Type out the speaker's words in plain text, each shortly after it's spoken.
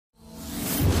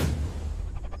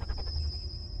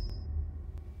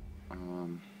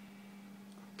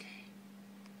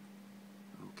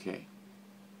Okay.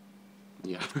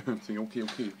 Yeah. So, okay. How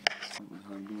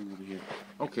I'm doing over here.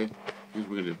 Okay. Here's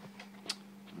what we're gonna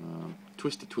do.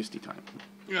 Twisty time.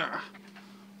 Yeah.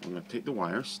 I'm gonna take the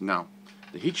wires. Now,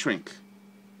 the heat shrink.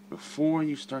 Before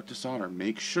you start to solder,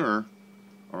 make sure,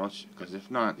 or else, because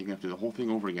if not, you're gonna have to do the whole thing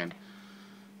over again.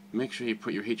 Make sure you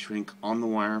put your heat shrink on the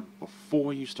wire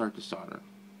before you start to solder.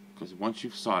 Because once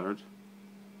you've soldered,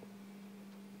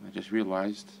 I just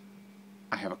realized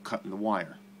I have a cut in the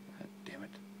wire. God damn it.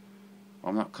 Well,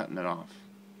 I'm not cutting it off.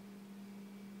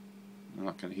 I'm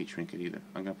not going to heat shrink it either.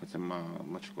 I'm going to put some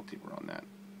electrical tape around that.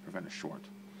 Prevent a short.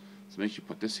 So make sure you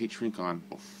put this heat shrink on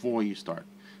before you start.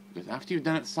 Because after you've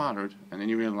done it soldered, and then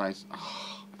you realize,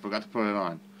 oh, I forgot to put it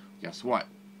on. Guess what?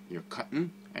 You're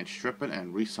cutting and stripping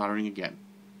and resoldering again.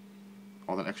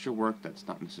 All that extra work that's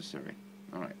not necessary.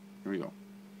 Alright, here we go.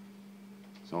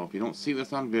 So if you don't see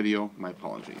this on video, my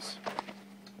apologies.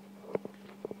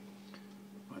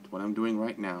 But what I'm doing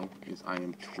right now is I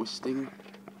am twisting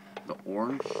the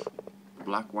orange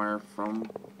black wire from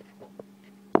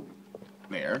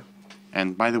there.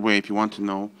 And by the way, if you want to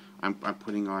know, I'm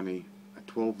putting on a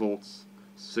 12 volts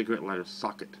cigarette lighter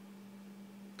socket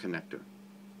connector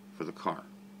for the car.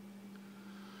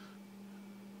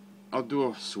 I'll do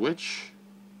a switch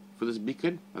for this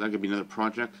beacon, but that could be another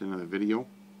project, another video.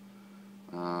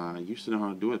 I used to know how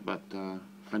to do it, but a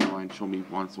friend of mine showed me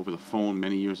once over the phone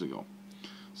many years ago.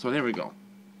 So there we go.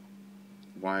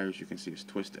 Wires, you can see, is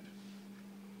twisted.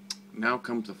 Now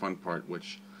comes the fun part,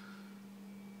 which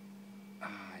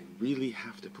I really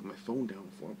have to put my phone down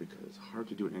for because it's hard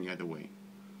to do it any other way.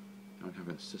 I don't have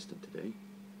an assistant today.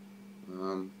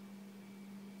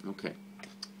 Okay.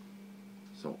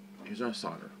 So here's our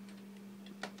solder.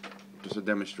 Just to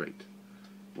demonstrate,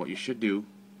 what you should do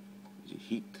is you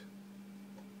heat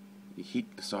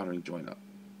the soldering joint up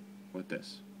with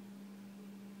this,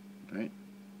 right?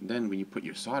 Then when you put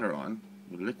your solder on,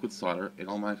 with liquid solder, it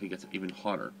automatically gets even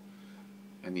hotter,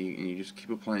 and you just keep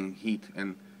applying heat,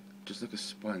 and just like a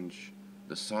sponge,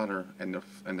 the solder and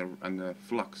the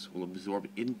flux will absorb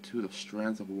into the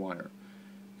strands of wire,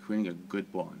 creating a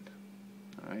good bond.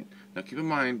 All right. Now keep in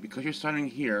mind, because you're soldering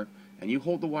here, and you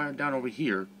hold the wire down over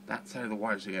here, that side of the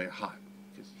wire is going to get hot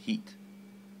because heat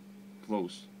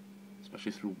flows,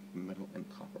 especially through metal and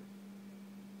copper.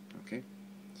 Okay,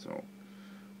 so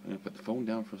I'm going to put the phone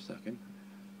down for a second,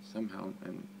 somehow,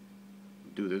 and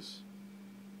do this,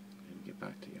 and get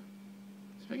back to you.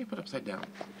 See if I can put it upside down.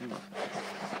 Hang on.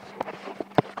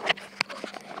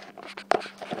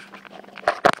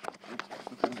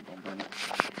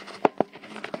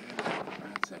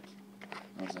 That's it.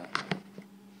 How's that?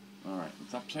 Alright,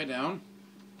 it's upside down.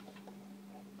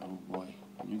 Oh boy,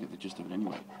 you get the gist of it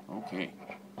anyway. Okay.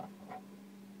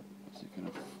 Is it going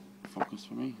to focus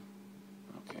for me?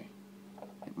 Okay.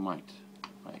 It might.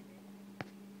 Right.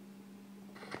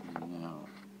 Now.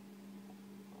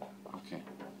 Okay.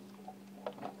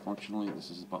 Unfortunately, this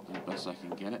is about the best I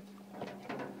can get it.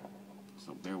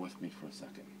 So bear with me for a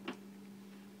second.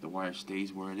 The wire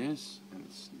stays where it is, and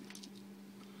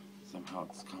somehow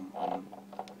it's come on.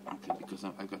 Okay, because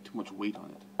I've got too much weight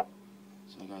on it.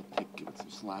 So I gotta give it some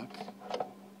slack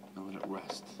and let it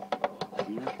rest.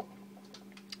 Here.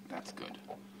 That's good.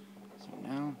 So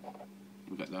now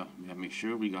we gotta make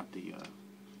sure we got the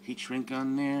heat shrink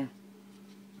on there.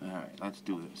 Alright, let's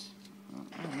do this. I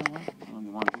don't know what. I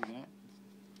don't want to do that.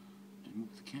 Just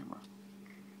move the camera.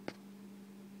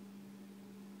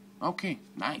 Okay,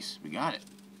 nice. We got it.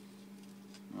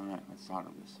 Alright, let's solder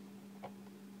this.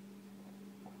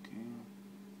 Okay.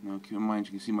 Now keep in mind,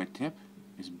 you can see my tip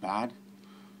is bad.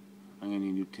 I'm going to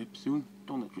need a new tip soon.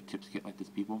 Don't let your tips get like this,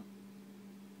 people.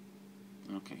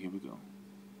 Okay, here we go.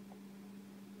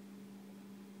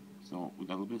 So we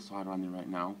got a little bit of solder on there right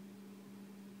now,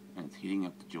 and it's heating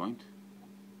up the joint.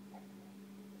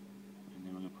 And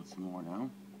then we're going to put some more now.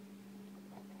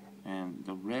 And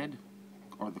the red,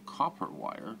 or the copper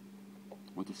wire,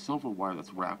 with the silver wire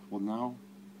that's wrapped, will now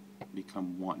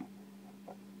become one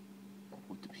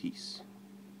with the piece.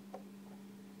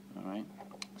 Alright,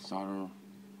 solder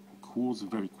cools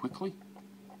very quickly.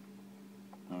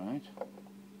 Alright,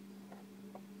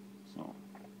 so,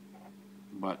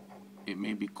 but it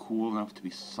may be cool enough to be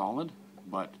solid,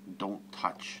 but don't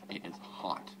touch. It is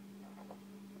hot.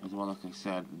 As well, like I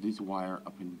said, this wire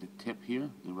up in the tip here,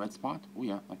 the red spot, oh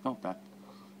yeah, I felt that.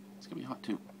 It's going to be hot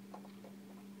too.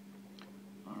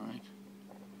 Alright.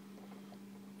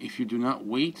 If you do not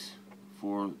wait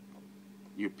for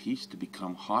your piece to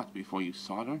become hot before you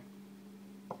solder,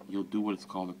 you'll do what is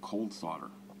called a cold solder,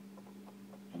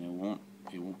 and it won't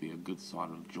be a good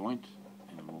solder joint,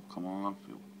 and it will come off,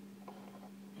 and it'll,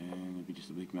 and it'll be just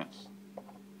a big mess.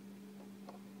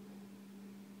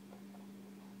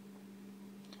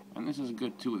 And this is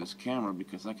good too with this camera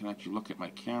because I can actually look at my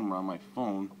camera on my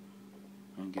phone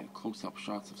and get close-up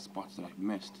shots of spots that I've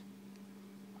missed.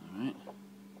 Alright.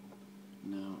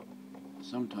 Now,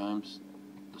 sometimes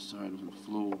the solder doesn't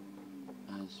flow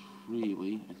as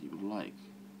freely as you would like.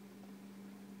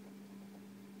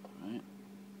 Alright.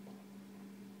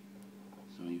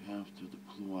 So you have to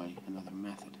deploy another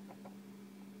method.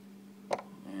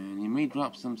 And you may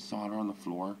drop some solder on the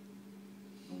floor.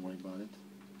 Don't worry about it.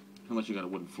 Unless you got a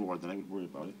wooden floor, then I would worry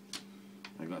about it.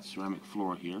 I got ceramic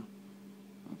floor here.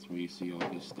 That's where you see all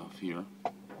this stuff here.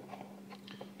 So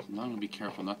now I'm going to be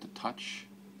careful not to touch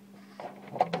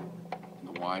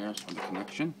the wires or the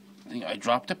connection. I think I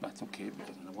dropped it, but that's okay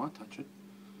because I don't want to touch it.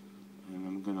 And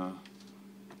I'm going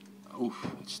to... Oof,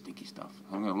 it's sticky stuff.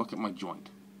 I'm going to look at my joint.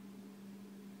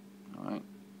 Alright.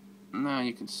 Now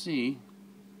you can see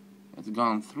it's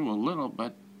gone through a little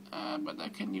bit, but I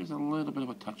can use a little bit of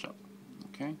a touch-up.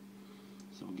 Okay?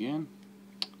 So again,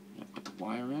 I'm going to put the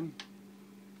wire in.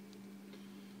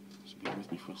 Just bear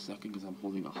with me for a second because I'm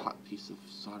holding a hot piece of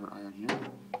solder iron here.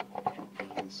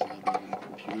 Put it inside the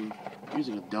computer. I'm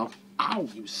using a Dell. Ow,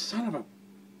 you son of a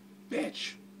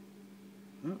bitch!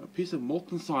 A piece of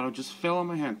molten solder just fell on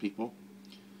my hand, people.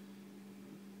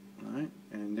 Alright,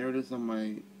 and there it is on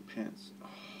my pants.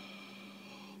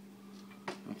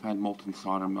 I've had molten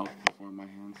solder melt before in my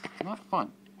hands. Not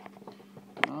fun.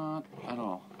 Not at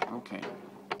all. Okay.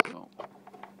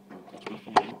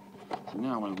 So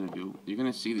now what I'm going to do, you're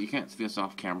going to see that you can't see this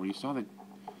off camera. You saw the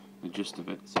gist of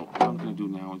it. So what I'm going to do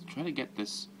now is try to get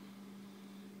this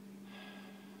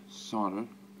solder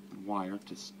wire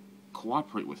to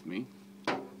cooperate with me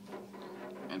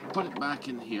and put it back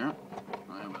in here.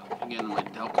 Again, my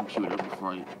Dell computer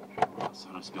before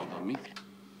solder spilled on me.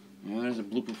 Yeah, there's a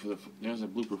blooper for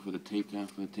the tape.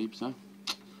 For the tapes, huh?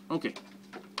 Okay.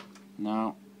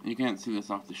 Now you can't see this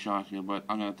off the shot here, but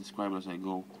I'm gonna describe it as I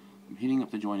go. I'm heating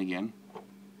up the joint again,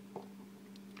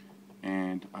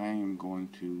 and I am going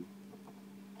to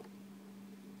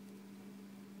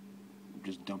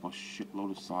just dump a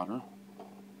shitload of solder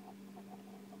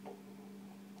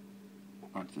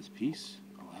onto this piece.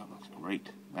 Oh, that looks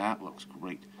great. That looks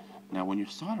great. Now, when you're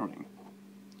soldering,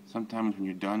 sometimes when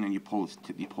you're done and you pull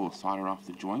the solder off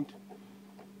the joint,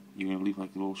 you're going to leave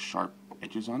like little sharp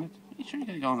edges on it. Make sure you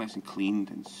get it all nice and cleaned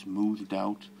and smoothed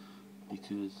out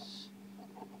because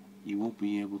you won't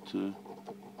be able to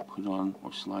put on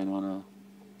or slide on a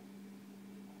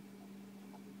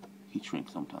heat shrink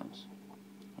sometimes.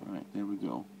 Alright, there we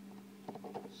go.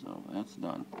 So that's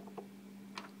done.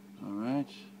 Alright.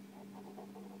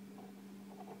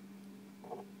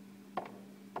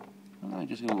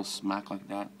 Just a little smack like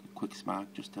that, a quick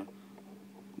smack just to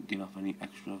get off any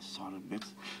extra solder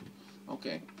bits.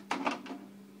 Okay,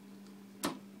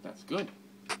 that's good.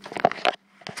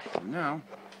 So now,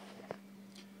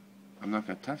 I'm not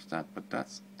going to touch that, but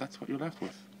that's what you're left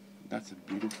with. That's a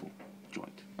beautiful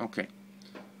joint. Okay,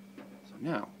 so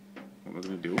now, what we're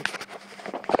going to do,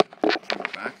 put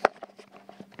it back.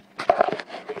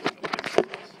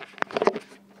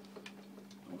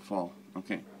 Don't fall.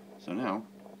 Okay, so now,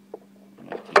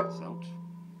 take this out.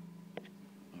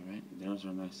 Alright, there's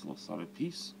our nice little solid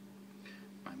piece.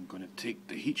 I'm going to take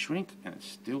the heat shrink, and it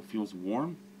still feels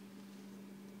warm.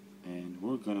 And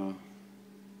we're going to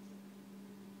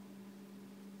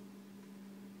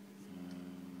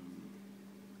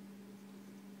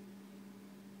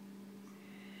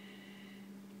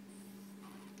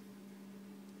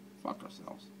fuck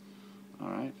ourselves.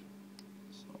 Alright,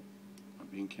 so I'm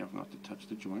being careful not to touch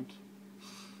the joint.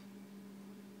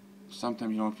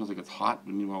 Sometimes it feels like it's hot,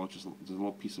 but meanwhile it's just a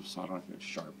little piece of solder on here. It's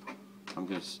sharp.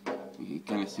 You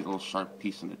kind of see a little sharp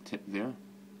piece on the tip there.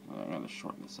 I'm going to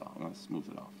shorten this out. I'm going to smooth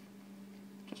it off.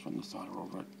 Just run the solder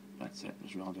over it. That's it.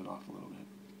 Just round it off a little bit.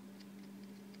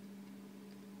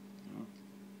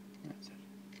 That's it.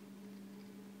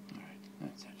 Alright,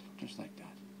 that's it. Just like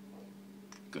that.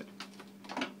 Good.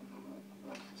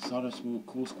 Solder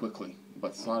cools quickly,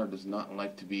 but solder does not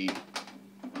like to be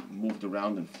moved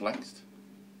around and flexed.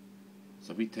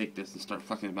 So if we take this and start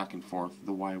flexing it back and forth,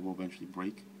 the wire will eventually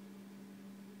break.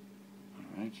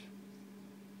 Alright.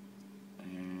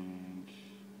 And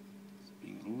it's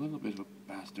being a little bit of a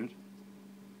bastard.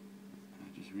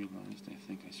 I just realized I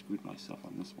think I screwed myself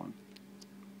on this one.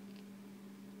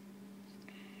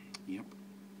 Yep.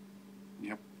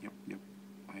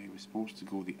 I was supposed to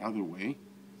go the other way,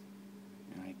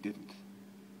 and I didn't.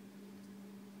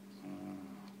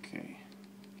 Okay.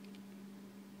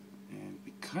 And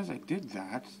because I did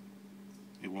that,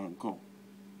 it won't go.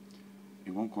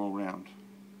 It won't go around.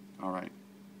 Alright.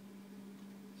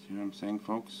 See what I'm saying,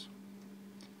 folks?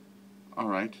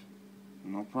 Alright.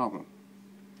 No problem.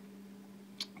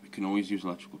 You can always use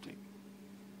electrical tape.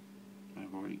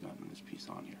 I've already gotten this piece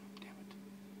on here. Damn it.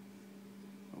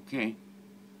 Okay.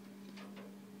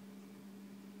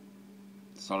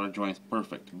 The solder joint is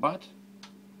perfect, but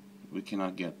we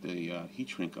cannot get the heat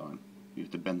shrink on. You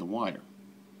have to bend the wire.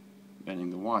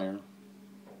 Bending the wire,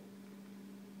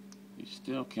 you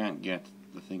still can't get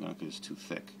the thing on because it's too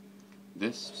thick.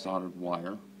 This soldered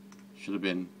wire should have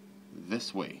been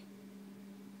this way,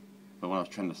 but when I was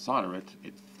trying to solder it,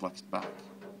 it flexed back.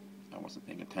 I wasn't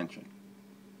paying attention.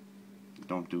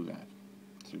 Don't do that.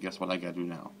 So guess what I gotta do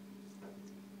now?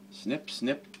 Snip,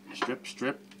 snip, strip,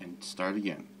 strip, and start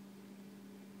again.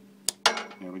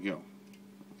 There we go.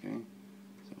 Okay.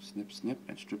 So snip, snip,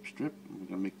 and strip, strip. We're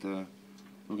gonna make the.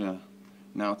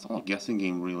 Now it's all a guessing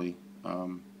game, really.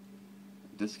 In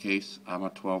this case, I'm a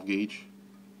 12 gauge.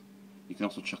 You can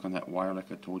also check on that wire, like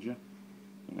I told you.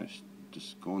 I'm gonna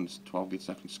just go in this 12 gauge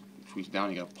section, squeeze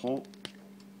down. You gotta pull,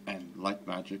 and like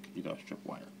magic, you got a strip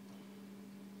wire.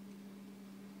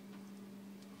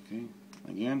 Okay.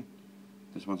 Again,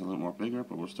 this one's a little more bigger,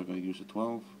 but we're still gonna use a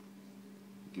 12.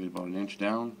 Give it about an inch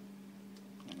down,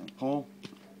 and then pull,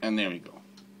 and there we go.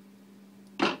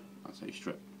 That's how you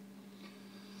strip.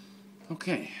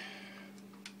 Okay,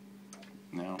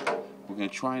 now we're going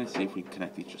to try to see if we can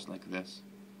connect these just like this.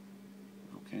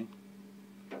 Okay,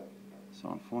 so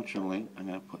unfortunately I'm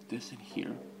going to put this in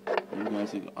here. You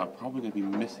guys are probably going to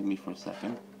be missing me for a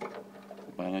second,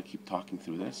 but I'm going to keep talking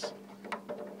through this.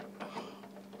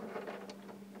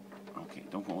 Okay,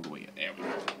 don't go all the way yet. There we go.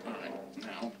 Alright,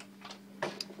 now,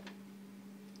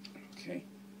 okay,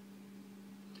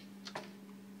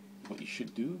 what you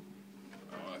should do,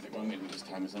 I think what I'm going to do this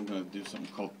time is I'm going to do something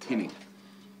called tinning.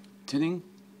 Tinning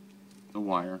the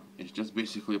wire is just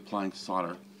basically applying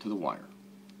solder to the wire.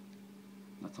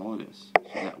 That's all it is. So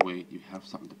that way you have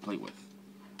something to play with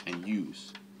and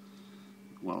use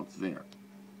while it's there,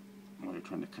 while you're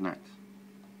trying to connect.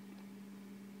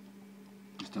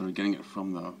 Instead of getting it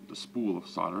from the spool of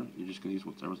solder, you're just going to use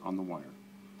whatever's on the wire,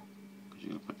 because you're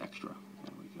going to put extra.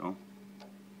 There we go.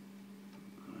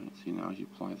 Alright, see, now as you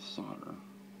apply the solder,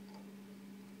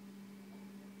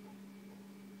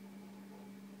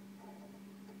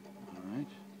 alright,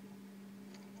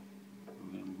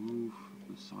 we're going to move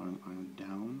the soldering iron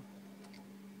down.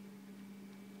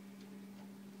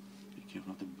 Be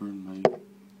careful not to burn my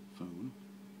phone.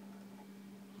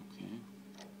 Okay.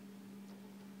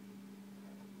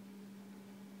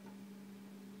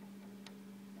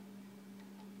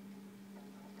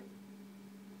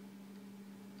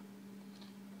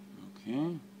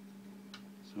 Okay,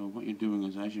 so what you're doing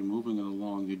is as you're moving it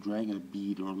along, you're dragging a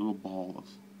bead or a little ball of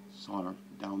solder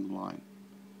down the line.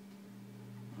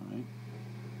 Alright?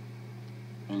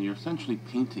 And you're essentially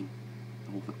painting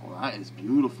the whole thing. Oh, that is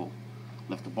beautiful.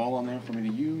 Left the ball on there for me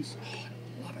to use. Oh,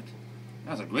 I love it.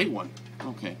 That's a great one.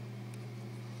 Okay.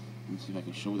 Let me see if I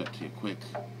can show that to you quick.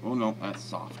 Oh no, that's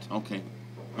soft. Okay.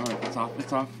 Alright, it's off,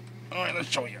 it's off. Alright, let's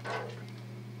show you.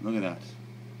 Look at that.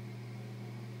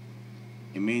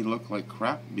 It may look like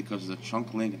crap because there's a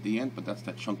chunk laying at the end, but that's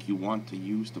that chunk you want to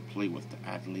use to play with, to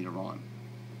add later on.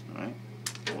 Alright,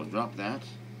 so we'll drop that,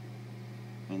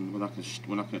 and we're not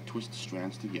gonna twist the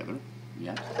strands together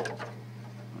yet.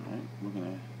 Alright, we're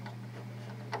gonna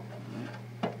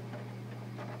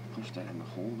push that in the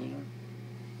hole there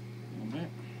a little bit.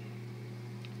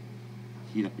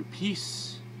 Heat up your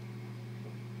piece.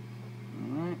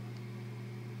 Alright.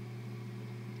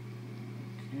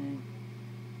 Okay.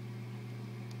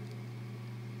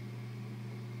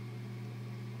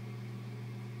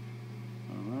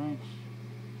 Alright.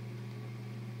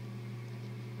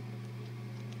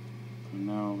 And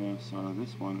now we're going to solder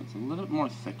this one. It's a little bit more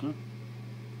thicker,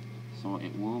 so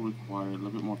it will require a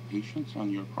little bit more patience on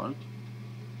your part,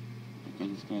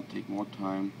 because it's going to take more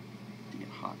time to get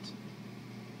hot.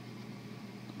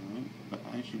 Alright, but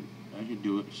as you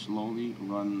do it, slowly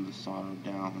run the solder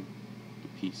down the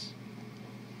piece.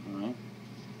 Alright.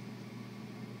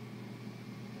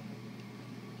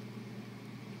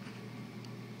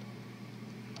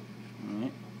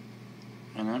 Alright.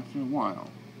 And after a while,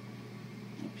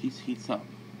 the piece heats up.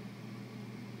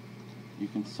 You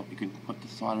can put the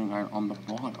soldering iron on the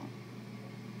bottom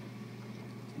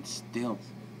and still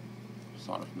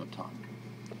solder from the top.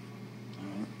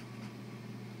 Alright.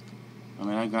 I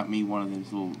mean, I got me one of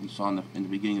these little, you saw in the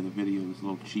beginning of the video, these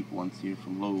little cheap ones here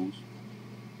from Lowe's.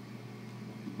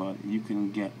 But you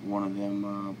can get one of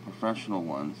them professional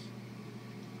ones.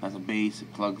 Has a base,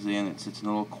 it plugs in, it sits in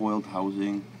a little coiled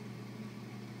housing.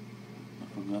 I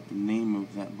forgot the name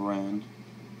of that brand.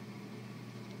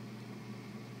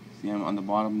 See, I'm on the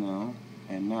bottom now,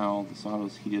 and now the solder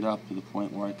is heated up to the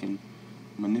point where I can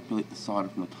manipulate the solder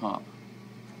from the top.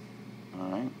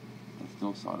 Alright, and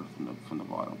still solder from the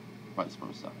bottom, vice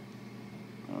versa.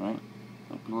 Alright,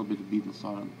 I put a little bit of bead and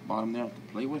solder on the bottom there to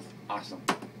play with. Awesome.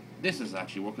 This is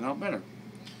actually working out better.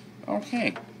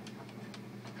 Okay.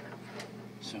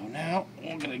 So now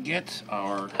we're gonna get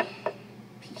our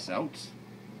piece out.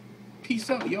 Peace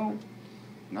out, yo.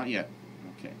 Not yet.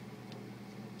 Okay.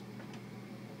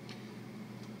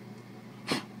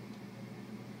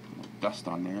 Dust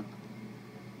on there.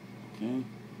 Okay.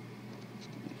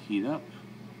 Heat up.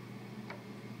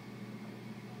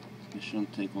 It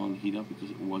shouldn't take long to heat up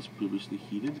because it was previously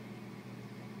heated.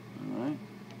 Alright.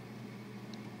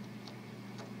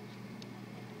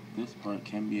 This part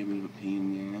can be a bit of a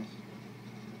pain in the ass.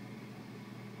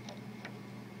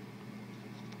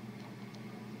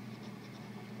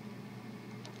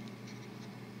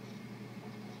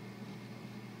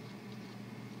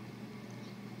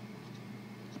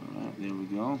 Alright, there we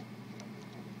go.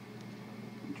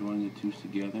 Join the two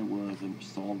together where the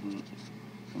solder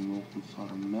and molten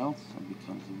solder melts and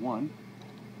becomes one.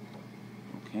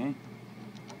 Okay.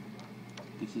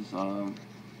 This is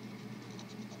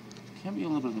can be a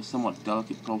little bit of a somewhat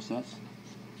delicate process.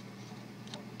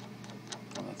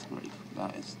 Oh, that's great.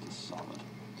 That is just solid.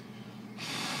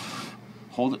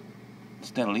 Hold it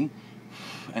steadily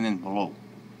and then blow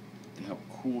to help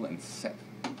cool and set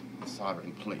the solder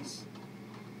in place.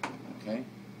 Okay.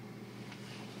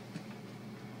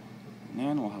 And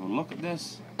then we'll have a look at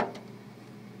this.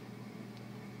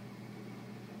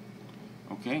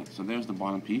 Okay, so there's the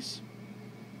bottom piece.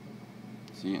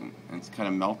 See, and it's kind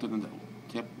of melted in the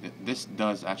tip. This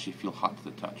does actually feel hot to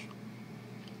the touch.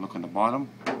 Look on the bottom.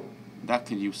 That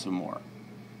could use some more.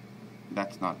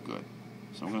 That's not good.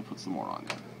 So I'm going to put some more on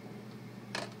there.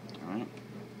 Alright.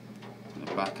 Put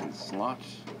it back in the slot.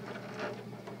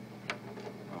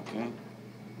 Okay.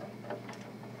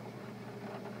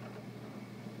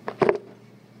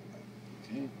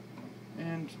 Okay.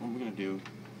 And what we're going to do,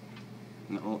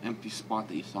 in the little empty spot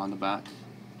that you saw in the back,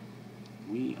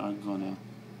 we are going to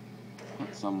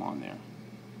put some on there.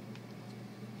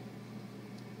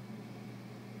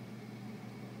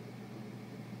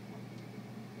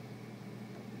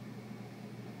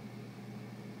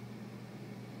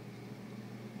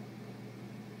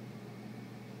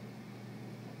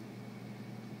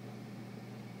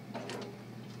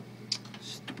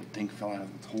 Stupid thing fell out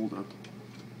of the holder.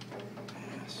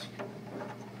 Ass.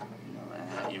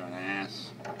 You're an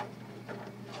ass.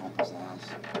 Pompous ass.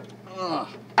 Ugh.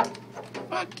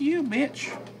 Fuck you,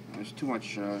 bitch. There's too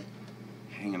much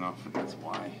hanging off it, that's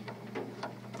why.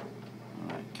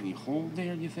 Alright, can you hold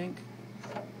there, you think?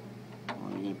 Or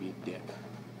are you gonna be a dick?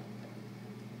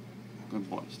 Good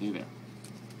boy, stay there.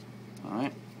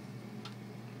 Alright.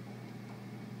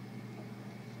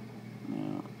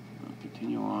 Now, I'll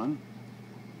continue on.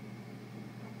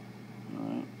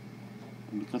 Alright.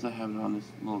 And because I have it on this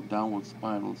little downward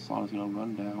spiral, the solder's gonna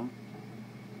run down.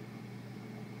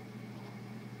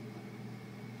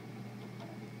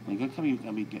 And you gotta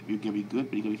be good,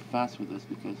 but you gotta be fast with this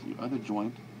because your other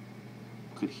joint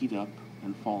could heat up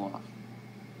and fall off.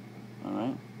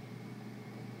 Alright?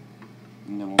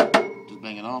 And then we'll just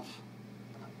bang it off.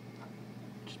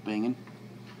 Just banging.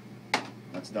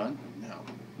 That's done. Now,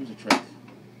 here's a trick.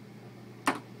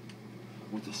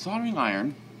 With the soldering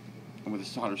iron, and with the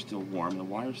solder still warm, the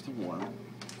wire still warm,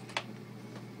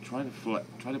 try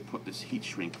to put this heat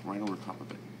shrink right over top of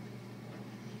it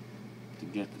to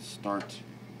get the start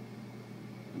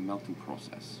the melting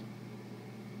process.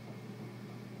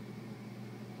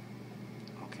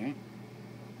 Okay.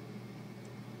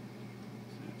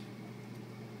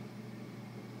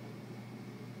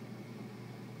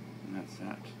 And that's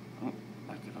that. Oh,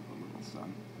 back it up a little,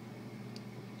 son.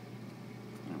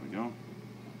 There we go.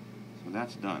 So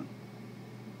that's done.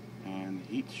 And the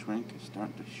heat shrink is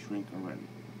starting to shrink already.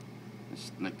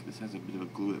 This has a bit of a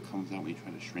glue that comes out when you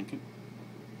try to shrink it.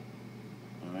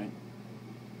 Alright.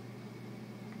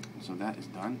 So that is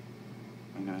done.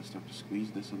 I'm going to start to squeeze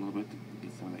this a little bit to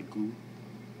get some of that glue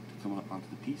to come up onto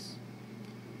the piece.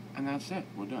 And that's it.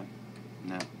 We're done.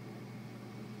 Now,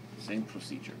 same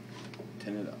procedure.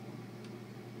 Tin it up.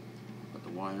 Put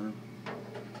the wire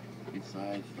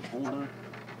inside the holder.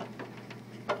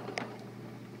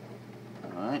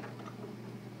 Alright.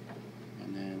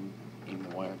 And then bring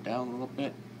the wire down a little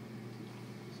bit.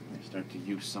 So we start to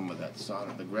use some of that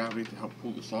solder, the gravity, to help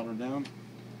pull the solder down.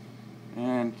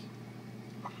 And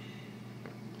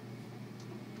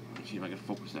let's see if I can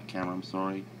focus that camera, I'm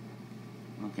sorry.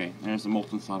 Okay, there's the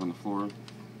molten solder on the floor.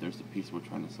 There's the piece we're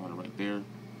trying to solder right there.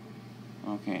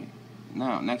 Okay,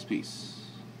 now, next piece.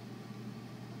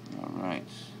 Alright.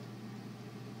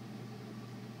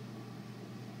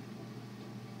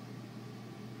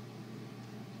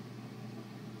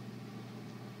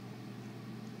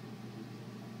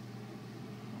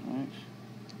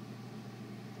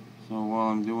 So while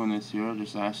I'm doing this here, I'll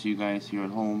just ask you guys here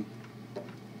at home,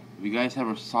 have you guys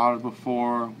ever soldered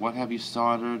before? What have you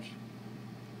soldered?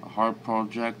 A hard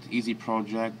project, easy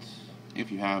project?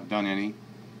 If you have done any,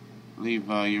 leave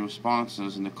your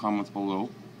responses in the comments below.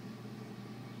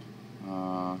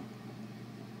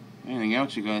 Anything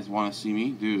else you guys want to see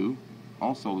me do,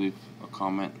 also leave a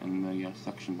comment in the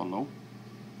section below.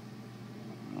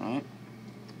 Alright,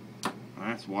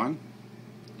 that's one.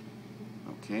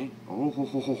 Okay. Oh,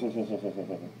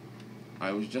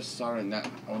 I was just soldering that.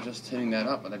 I was just hitting that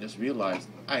up, and I just realized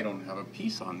I don't have a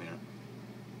piece on there.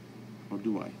 Or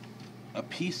do I? A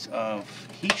piece of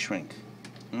heat shrink.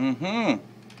 Do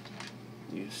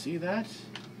you see that?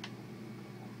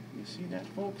 You see that,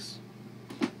 folks?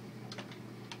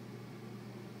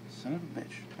 Son of a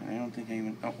bitch. I don't think I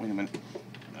even... Oh, wait a minute.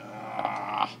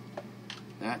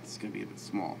 That's going to be a bit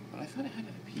small. But I thought I had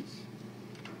a piece.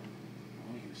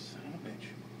 Oh, you son of a bitch.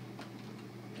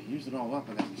 I used it all up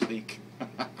by that mistake.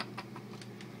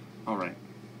 Alright.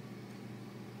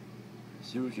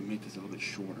 See if we can make this a little bit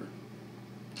shorter.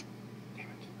 Damn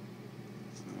it.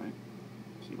 Alright.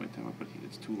 See, by the time I put heat,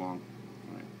 it's too long.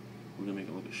 Alright. We're going to make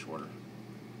it a little bit shorter.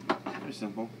 Very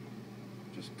simple.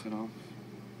 Just cut off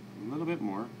a little bit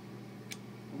more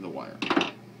of the wire.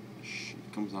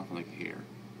 It comes off like hair.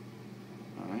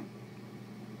 Alright.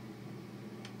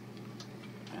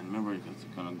 And remember, it's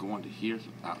going to go onto here. So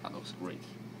that looks great.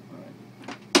 Alright.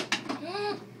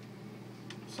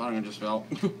 Sorry, I just fell.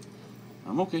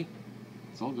 I'm okay.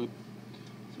 It's all good.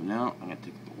 So now I'm going to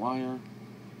take the wire.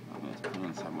 I'm going to put it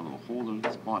inside my little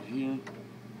holder spot here.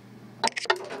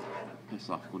 This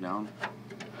off, go down.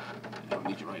 I don't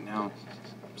need it right now.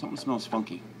 Something smells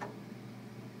funky.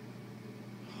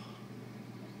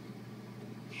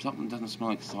 Something doesn't smell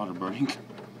like solder burning.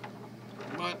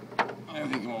 But I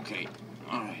think I'm okay.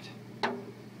 Alright. You're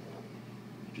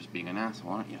just being an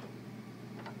asshole, aren't you?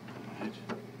 Alright.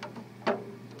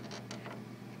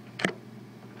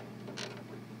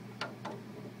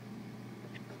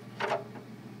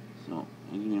 So,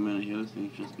 give me a minute here. This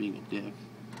thing's just being a dick.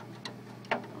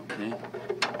 Okay.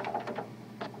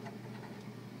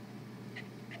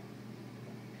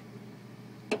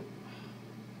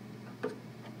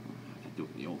 Do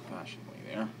it the old-fashioned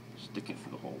way there. Stick it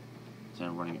through the hole instead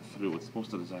of running it through. It's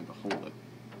supposed to design to hold it,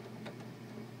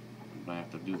 but I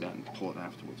have to do that and pull it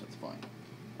afterwards. That's fine.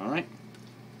 All right,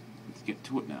 let's get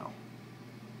to it now.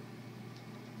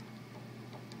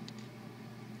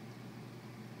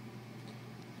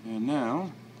 And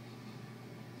now,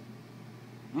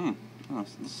 oh,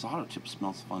 the solder tip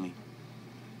smells funny.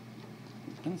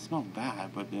 It doesn't smell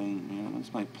bad, but then it doesn't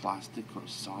smell like plastic or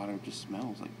solder. It just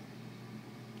smells like,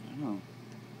 I don't know.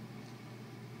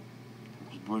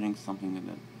 I was burning something that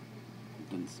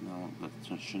didn't smell, that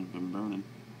shouldn't have been burning.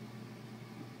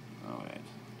 Alright.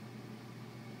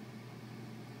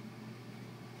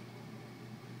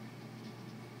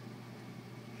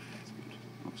 That's good.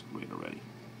 Looks great already.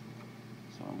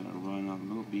 So I'm going to run a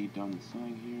little bead down the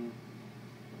side here.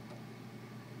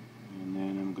 And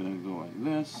then I'm going to go like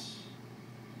this.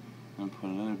 And put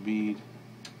another bead.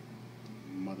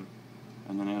 Mother.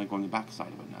 And then I'm going to go on the back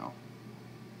side of it now.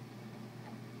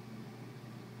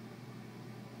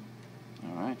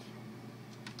 Alright.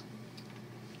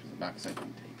 The back side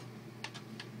can take.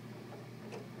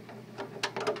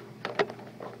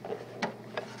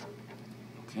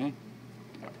 Okay.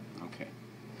 Yep. Okay.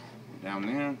 Down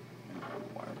there. And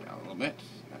wire down a little bit.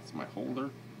 That's my holder.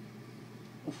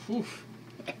 Oof, oof.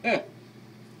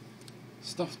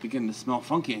 Stuff's beginning to smell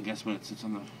funky, I guess, when it sits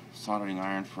on the soldering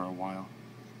iron for a while.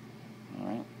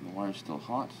 Alright, the wire's still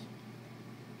hot.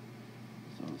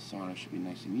 So the solder should be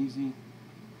nice and easy.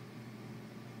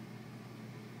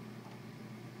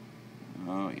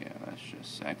 Oh yeah, that's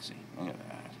just sexy. Look at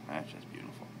that. That's just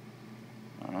beautiful.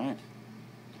 Alright.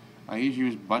 I usually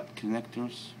use butt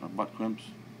connectors, or butt crimps.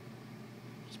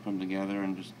 Just put them together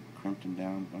and just crimp them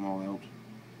down. I'm all out.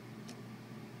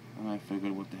 And I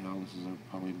figured, what the hell, this is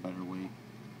probably a better way.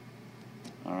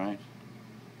 Alright.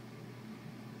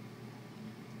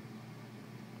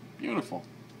 Beautiful.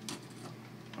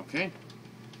 Okay.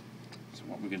 So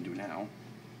what we're going to do now,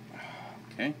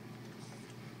 okay.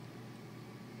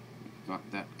 We've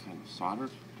got that kind of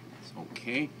soldered. That's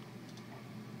okay.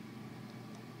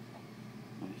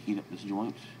 I'm going to heat up this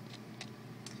joint.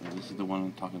 So this is the one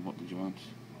I'm talking about, the joint.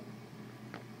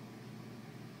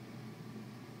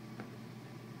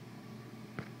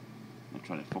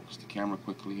 Try to focus the camera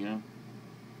quickly here.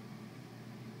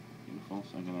 Beautiful.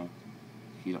 So I'm going to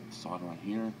heat up the solder on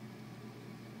here.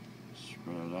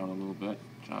 Spread it out a little bit,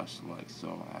 just like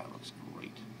so. That looks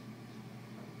great.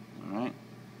 Alright.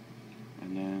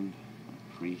 And then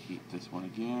preheat heat this one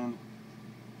again.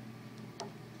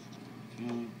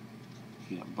 Okay,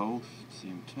 heat up both at the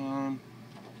same time.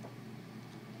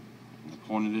 In the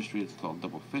porn industry, it's called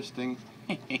double fisting.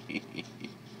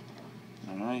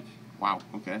 Alright. Wow,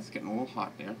 okay, that's getting a little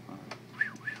hot there. Alright.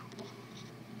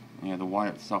 Yeah, the wire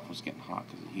itself was getting hot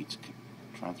because the heat's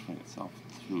transferring itself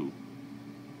through.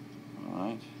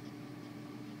 Alright.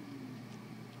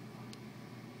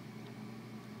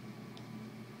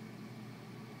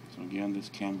 So again, this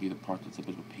can be the part that's a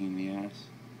bit of a pain in the ass.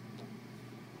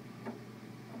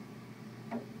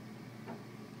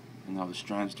 And now the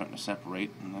strand's starting to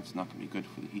separate, and that's not going to be good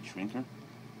for the heat shrinker.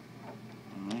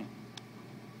 Alright.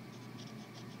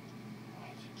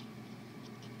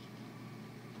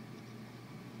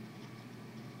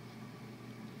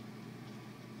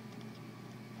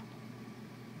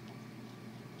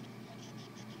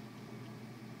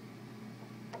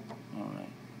 Alright.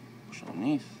 Push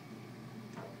underneath.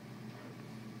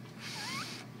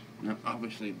 Now,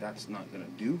 obviously, that's not going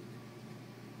to do.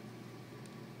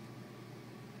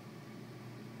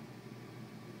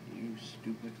 You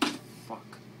stupid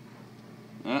fuck.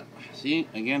 See,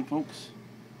 again, folks,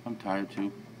 I'm tired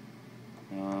too.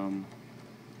 I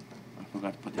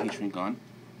forgot to put the heat shrink on.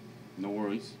 No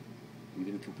worries. We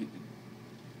didn't complete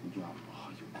the job. Oh,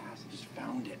 you ass, I just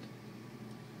found it.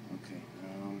 Okay,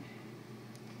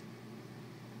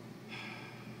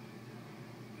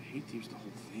 I hate to use the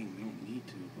whole thing. We don't need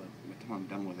to, but by the time I'm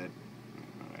done with it,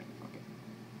 alright, fuck it.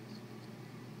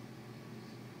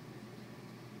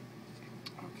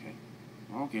 Okay.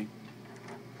 Okay.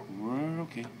 We're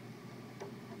okay.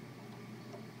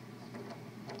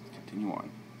 Let's continue on.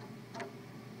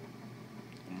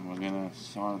 And we're gonna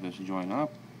solder this joint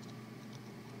up.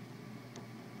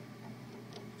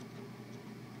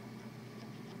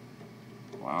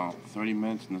 Wow, 30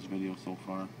 minutes in this video so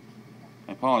far.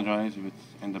 I apologize if it's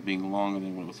ended up being longer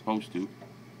than what it was supposed to.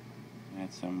 I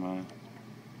had some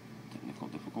technical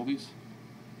difficulties.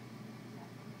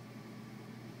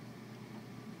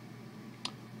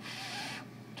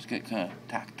 Just get kind of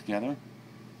tacked together.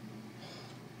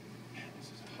 Man, this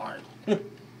is hard.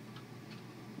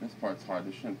 This part's hard.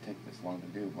 This shouldn't take this long to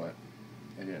do, but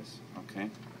it is. Okay.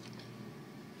 I'm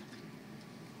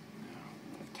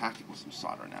going to tack it with some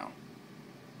solder now.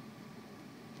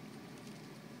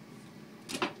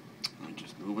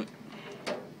 Move it.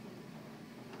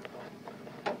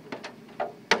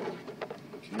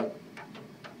 Okay.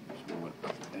 Just move it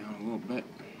up and down a little bit.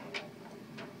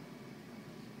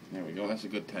 There we go. That's a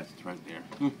good test right there.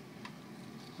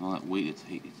 All that weight it's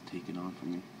taken off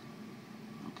from me.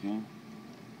 Okay.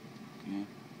 Okay.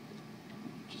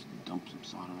 Just dump some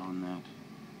solder on that.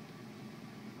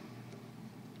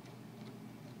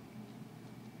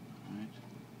 Alright.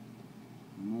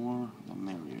 More the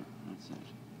merrier. That's it.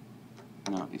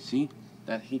 Now, you see,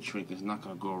 that heat shrink is not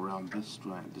going to go around this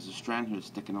strand. There's a strand here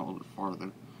sticking out a little bit farther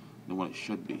than what it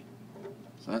should be.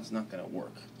 So that's not going to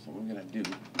work. So what we're going to do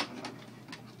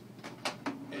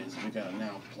is we're going to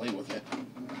now play with it.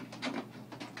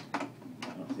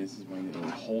 This is my little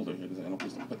holder here because I don't know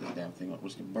place to put this damn thing up. We're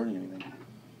just going to burn anything.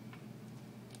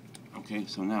 Okay,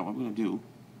 so now what I'm going to do,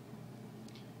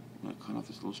 I'm going to cut off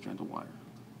this little strand of wire.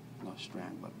 Not a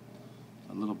strand, but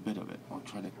a little bit of it. I'll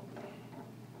try to...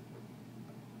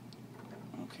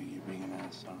 Okay, you're being an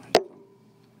ass. Alright,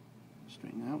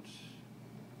 straighten out.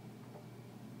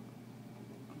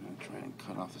 I'm going to try and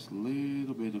cut off this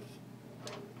little bit of,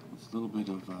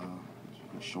 I'm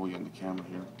going to show you on the camera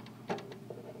here,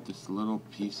 this little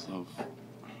piece of,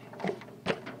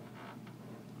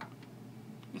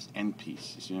 this end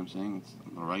piece, you see what I'm saying? It's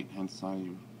on the right hand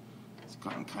side, it's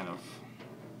gotten kind of,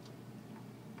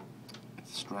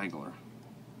 it's a straggler.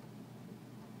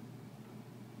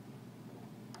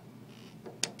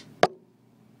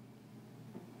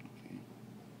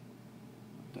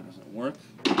 That doesn't work.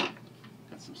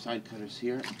 Got some side cutters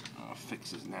here. I'll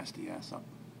fix his nasty ass up.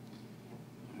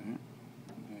 Alright.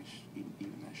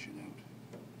 Even that shit out.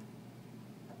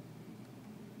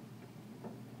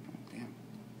 Oh, damn.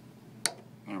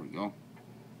 There we go.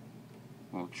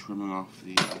 Well, trimming off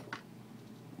the,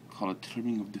 call it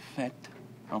trimming of defect.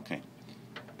 Okay.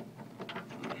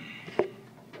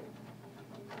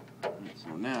 Alright, so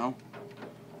now,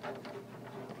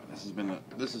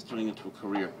 this is turning into a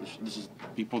career. This is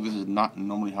not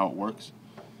normally how it works.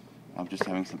 I'm just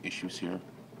having some issues here.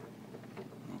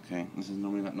 Okay, this is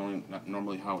not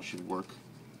normally how it should work.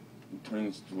 I'm turning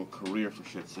this into a career for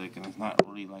shit's sake, and it's not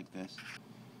really like this.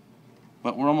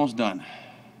 But we're almost done.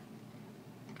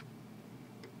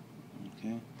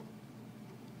 Okay.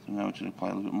 So now we're going to apply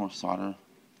a little bit more solder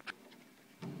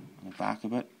on the back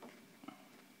of it.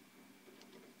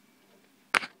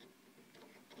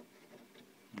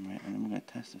 Alright, and then we're going to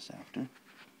test this after.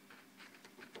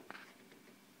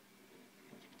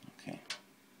 Okay.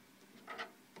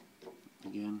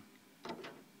 Again,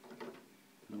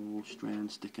 no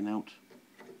strand sticking out.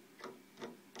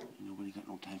 Nobody got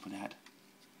no time for that.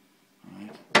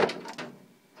 Alright.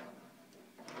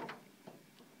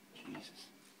 Jesus.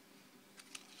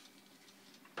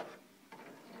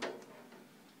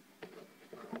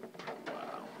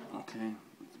 Wow. Okay,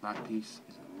 this back piece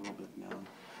is a little bit down.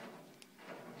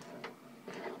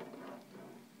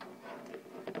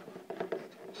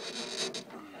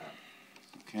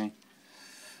 Okay.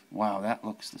 Wow, that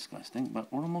looks disgusting,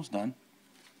 but we're almost done.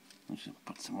 We should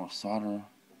put some more solder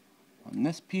on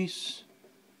this piece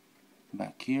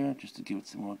back here, just to give it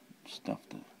some more stuff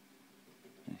to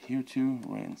adhere to,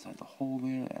 right inside the hole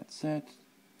there. That's it.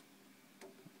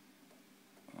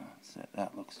 That's it.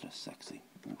 That looks just sexy.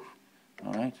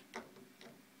 Alright.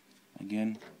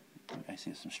 Again, I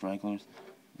see some stragglers.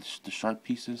 The sharp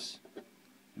pieces, you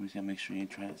always gotta make sure you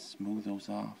try to smooth those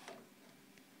off.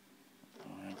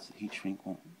 Alright, so the heat shrink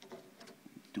won't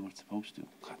do what it's supposed to.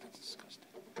 God, that's disgusting.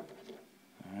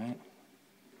 Alright.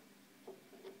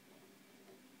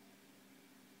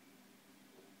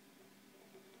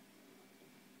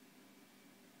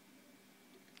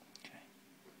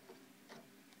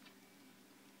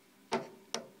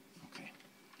 Okay.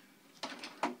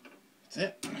 That's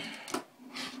it.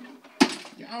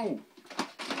 Yow!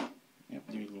 Yep,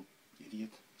 there you go,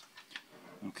 idiot.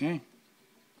 Okay.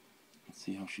 Let's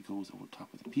see how she goes over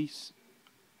top of the piece.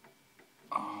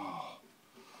 Oh.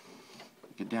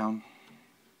 Get down.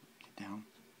 Get down.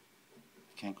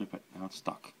 Can't grip it. Now it's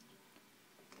stuck.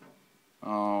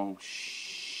 Oh,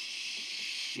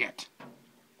 shit.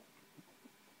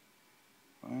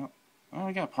 Well,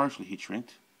 I got partially heat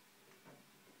shrinked.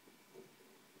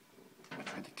 I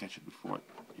tried to catch it before it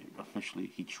officially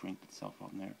heat shrinked itself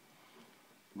on there.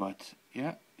 But,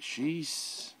 yeah,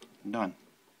 she's done.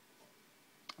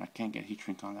 I can't get heat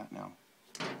shrink on that now.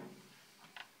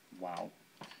 Wow.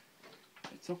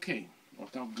 It's okay.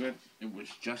 Worked out good. It was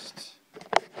just...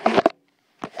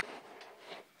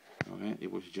 Okay,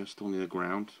 it was just only the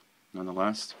ground.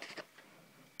 Nonetheless,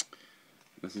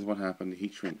 this is what happened. The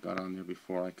heat shrink got on there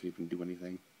before I could even do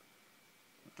anything.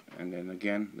 And then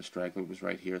again, the straggler was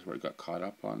right here, is where it got caught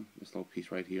up on. This little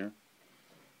piece right here.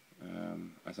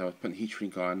 As I was putting heat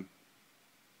shrink on,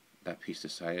 that piece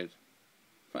decided,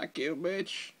 fuck you,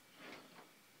 bitch.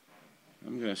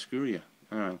 I'm gonna screw you.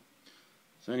 Alright.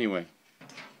 So anyway,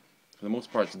 for the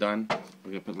most part it's done.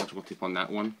 We're gonna put electrical tape on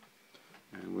that one.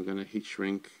 And we're gonna heat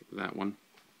shrink that one.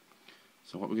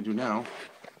 So what we're gonna do now,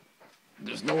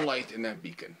 there's no light in that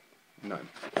beacon. None.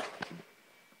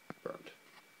 Burned.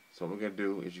 So what we're gonna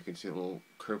do is, you can see a little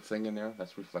curved thing in there,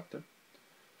 that's reflector.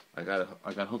 I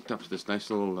got hooked up to this nice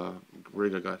little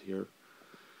rig I got here.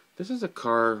 This is a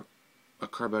car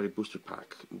battery booster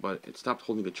pack, but it stopped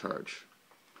holding the charge.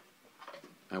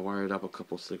 I wired up a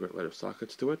couple cigarette lighter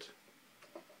sockets to it.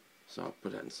 So I'll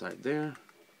put that inside there.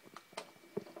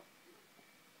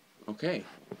 Okay,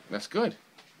 that's good.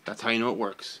 That's how you know it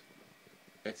works.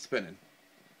 It's spinning.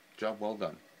 Job well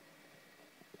done.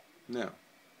 Now,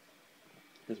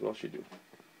 here's what else you do.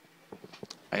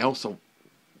 I also,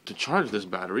 to charge this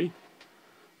battery,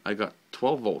 I got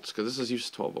 12 volts, because this is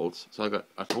used 12 volts. So I got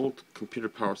a whole computer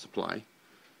power supply.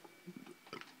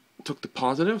 Took the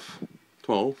positive,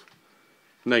 12,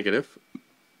 negative,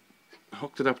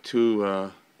 hooked it up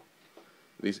to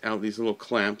these little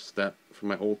clamps that from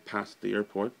my old pass at the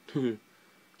airport.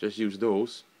 Just used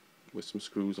those with some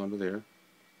screws under there,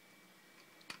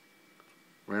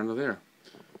 right under there.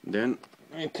 Then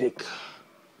I take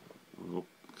a little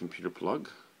computer plug,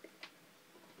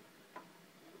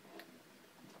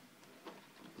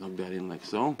 plug that in like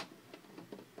so,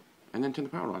 and then turn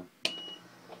the power on.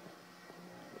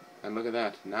 And look at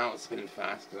that! Now it's spinning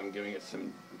fast because I'm giving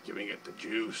it the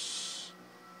juice.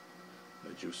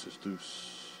 The juice is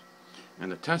juice.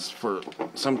 And the test for,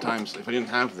 sometimes if I didn't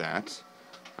have that,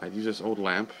 I'd use this old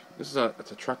lamp. It's a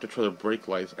tractor trailer brake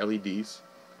light, LEDs.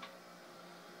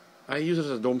 I use it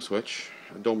as a dome switch.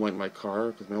 A dome light in my car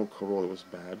because my old Corolla was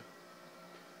bad.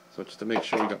 So just to make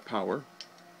sure we got power.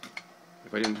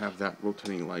 If I didn't have that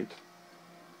rotating light,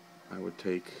 I would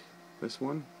take this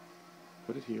one,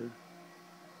 put it here,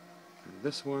 and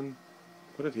this one,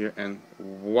 put it here, and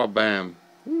wha-bam!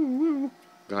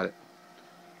 Got it.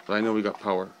 But I know we got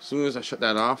power. As soon as I shut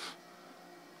that off,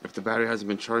 if the battery hasn't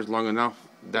been charged long enough,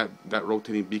 that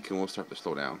rotating beacon will start to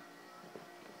slow down.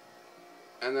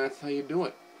 And that's how you do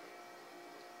it.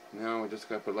 Now we just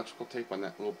got to put electrical tape on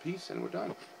that little piece and we're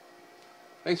done.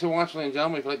 Thanks for watching, ladies and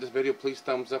gentlemen. If you like this video, please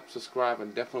thumbs up, subscribe,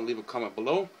 and definitely leave a comment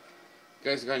below.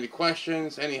 you guys got any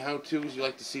questions, any how-tos you'd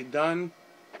like to see done,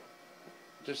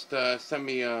 just send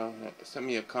me a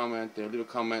comment there. Leave a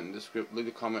comment in the script. Leave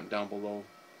a comment down below,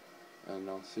 and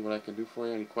I'll see what I can do for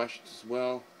you. Any questions as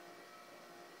well?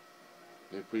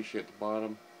 I appreciate the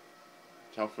bottom.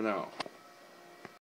 Ciao for now.